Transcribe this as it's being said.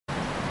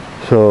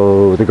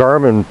So the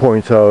Garmin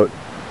points out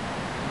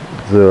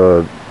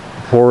the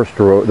forest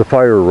road, the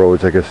fire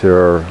roads, I guess they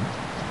are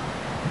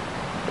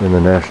in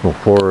the national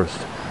forest.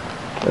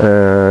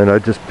 And I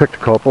just picked a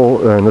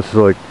couple, and this is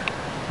like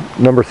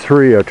number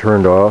 3 I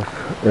turned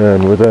off,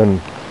 and within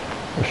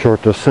a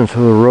short distance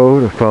of the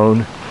road I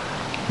found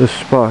this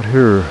spot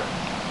here.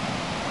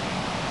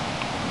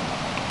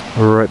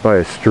 We're right by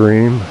a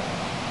stream.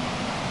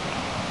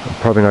 I'm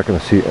probably not going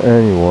to see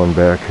anyone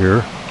back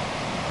here.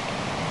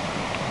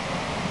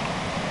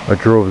 I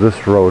drove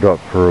this road up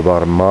for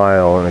about a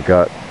mile and it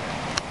got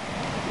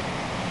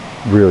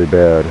really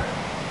bad.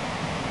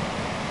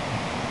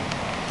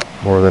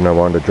 More than I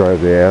wanted to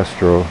drive the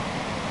Astro.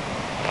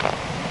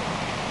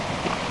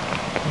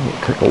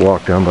 We'll take a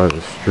walk down by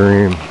the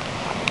stream.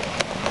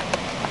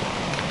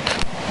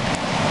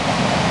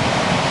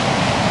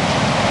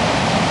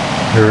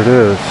 Here it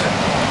is.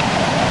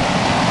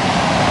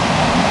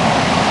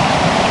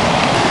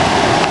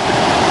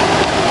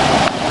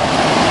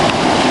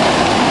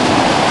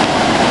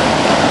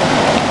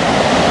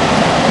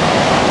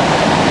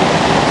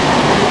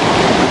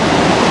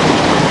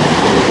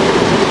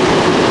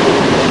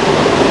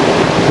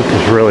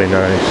 Really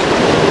nice.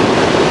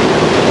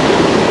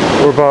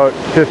 We're about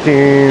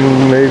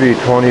 15, maybe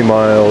 20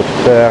 miles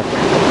back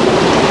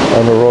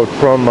on the road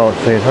from Mount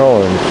St.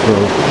 Helens. So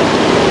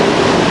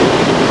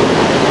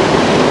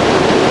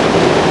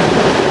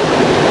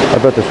I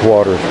bet this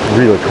water is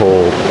really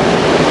cold.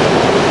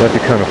 That'd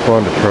be kind of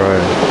fun to try.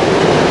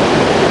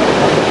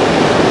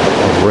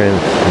 A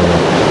rinse.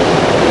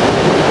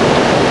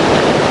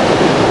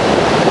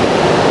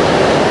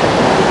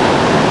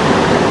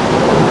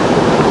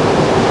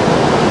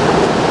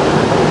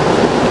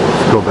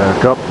 Go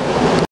back up.